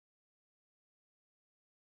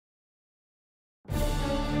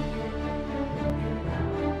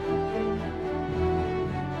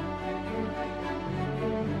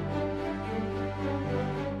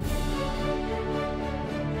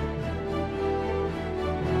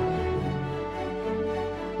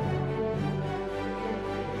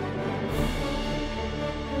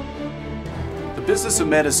The business of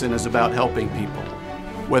medicine is about helping people.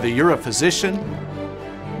 Whether you're a physician,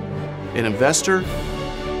 an investor,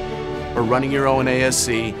 or running your own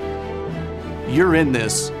ASC, you're in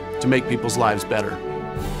this to make people's lives better.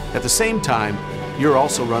 At the same time, you're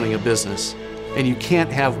also running a business, and you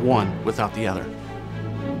can't have one without the other.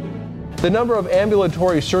 The number of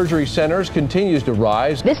ambulatory surgery centers continues to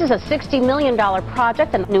rise. This is a $60 million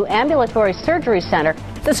project, a new ambulatory surgery center.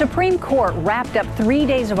 The Supreme Court wrapped up 3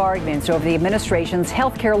 days of arguments over the administration's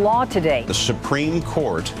health care law today. The Supreme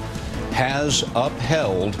Court has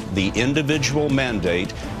upheld the individual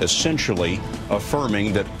mandate, essentially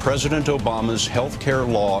affirming that President Obama's health care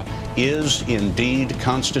law is indeed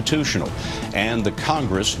constitutional, and the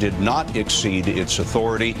Congress did not exceed its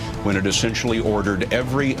authority when it essentially ordered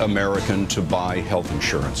every American to buy health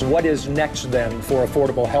insurance. What is next then for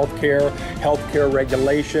affordable health care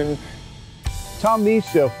regulation? Tom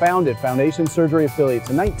Michaud founded Foundation Surgery Affiliates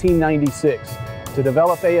in 1996 to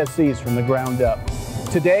develop ASCs from the ground up.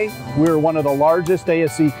 Today, we're one of the largest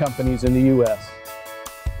ASC companies in the U.S.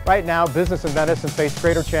 Right now, business and medicine face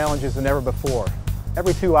greater challenges than ever before.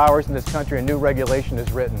 Every 2 hours in this country, a new regulation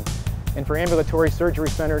is written. And for ambulatory surgery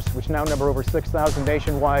centers, which now number over 6,000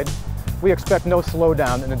 nationwide, we expect no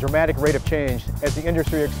slowdown in the dramatic rate of change as the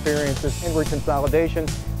industry experiences inward consolidation,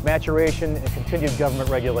 maturation, and continued government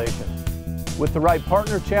regulation. With the right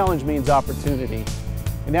partner, challenge means opportunity.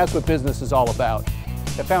 And that's what business is all about.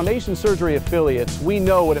 At Foundation Surgery Affiliates, we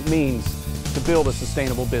know what it means to build a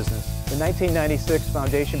sustainable business. In 1996,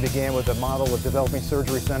 Foundation began with a model of developing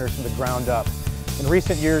surgery centers from the ground up. In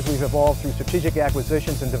recent years, we've evolved through strategic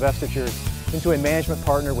acquisitions and divestitures into a management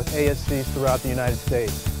partner with ASCs throughout the United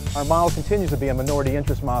States. Our model continues to be a minority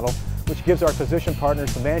interest model, which gives our physician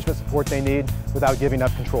partners the management support they need without giving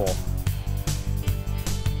up control.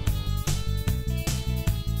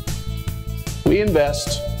 We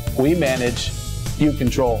invest, we manage, you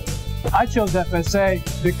control. I chose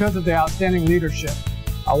FSA because of the outstanding leadership.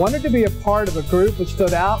 I wanted to be a part of a group which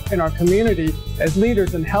stood out in our community as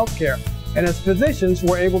leaders in healthcare, and as physicians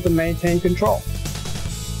were able to maintain control.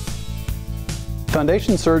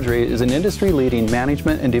 Foundation Surgery is an industry-leading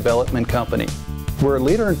management and development company. We're a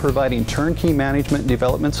leader in providing turnkey management and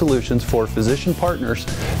development solutions for physician partners,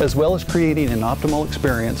 as well as creating an optimal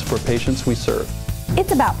experience for patients we serve.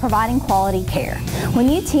 It's about providing quality care. When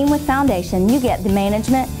you team with Foundation, you get the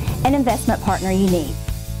management and investment partner you need.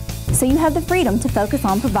 So you have the freedom to focus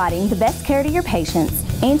on providing the best care to your patients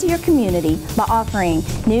and to your community by offering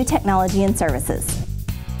new technology and services.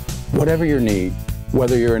 Whatever your need,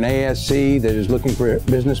 whether you're an ASC that is looking for a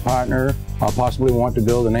business partner, or possibly want to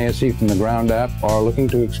build an ASC from the ground up, or looking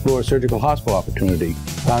to explore a surgical hospital opportunity,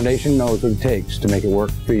 Foundation knows what it takes to make it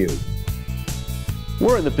work for you.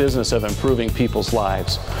 We're in the business of improving people's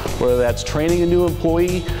lives, whether that's training a new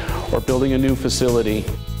employee or building a new facility.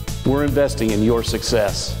 We're investing in your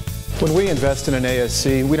success. When we invest in an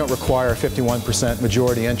ASC, we don't require 51%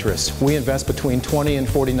 majority interest. We invest between 20 and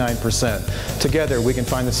 49%. Together, we can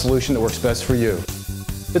find the solution that works best for you.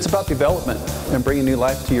 It's about development and bringing new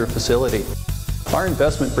life to your facility. Our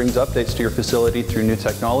investment brings updates to your facility through new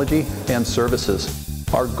technology and services.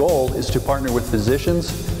 Our goal is to partner with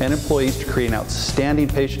physicians and employees to create an outstanding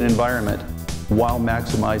patient environment while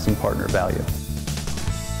maximizing partner value.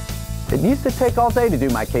 It used to take all day to do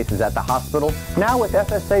my cases at the hospital. Now with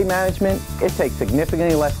FSA management, it takes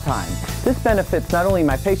significantly less time. This benefits not only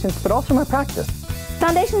my patients, but also my practice.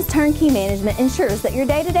 Foundation's turnkey management ensures that your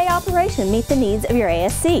day-to-day operation meets the needs of your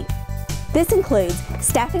ASC. This includes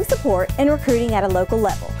staffing support and recruiting at a local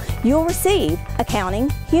level. You'll receive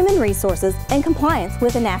accounting, human resources, and compliance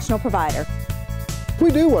with a national provider.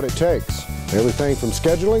 We do what it takes, everything from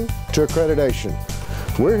scheduling to accreditation.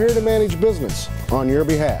 We're here to manage business on your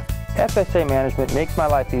behalf. FSA management makes my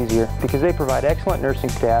life easier because they provide excellent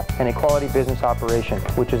nursing staff and a quality business operation,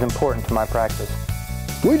 which is important to my practice.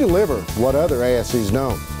 We deliver what other ASCs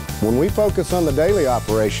don't. When we focus on the daily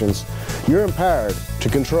operations, you're empowered to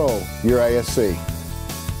control your ASC.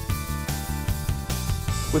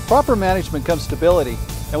 With proper management comes stability,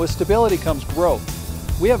 and with stability comes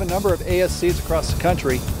growth. We have a number of ASCs across the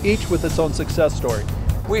country, each with its own success story.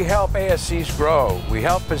 We help ASCs grow. We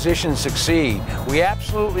help physicians succeed. We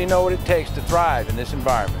absolutely know what it takes to thrive in this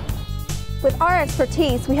environment. With our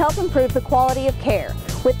expertise, we help improve the quality of care.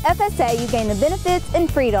 With FSA, you gain the benefits and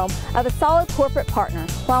freedom of a solid corporate partner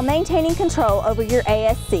while maintaining control over your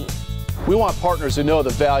ASC. We want partners who know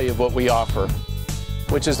the value of what we offer,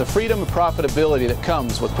 which is the freedom and profitability that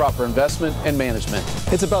comes with proper investment and management.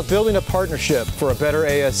 It's about building a partnership for a better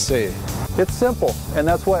ASC. It's simple, and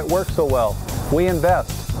that's why it works so well. We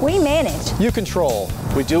invest, We manage. You control.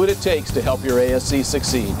 We do what it takes to help your ASC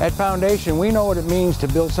succeed. At Foundation, we know what it means to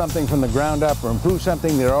build something from the ground up or improve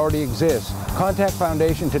something that already exists. Contact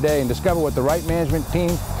Foundation today and discover what the right management team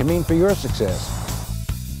can mean for your success.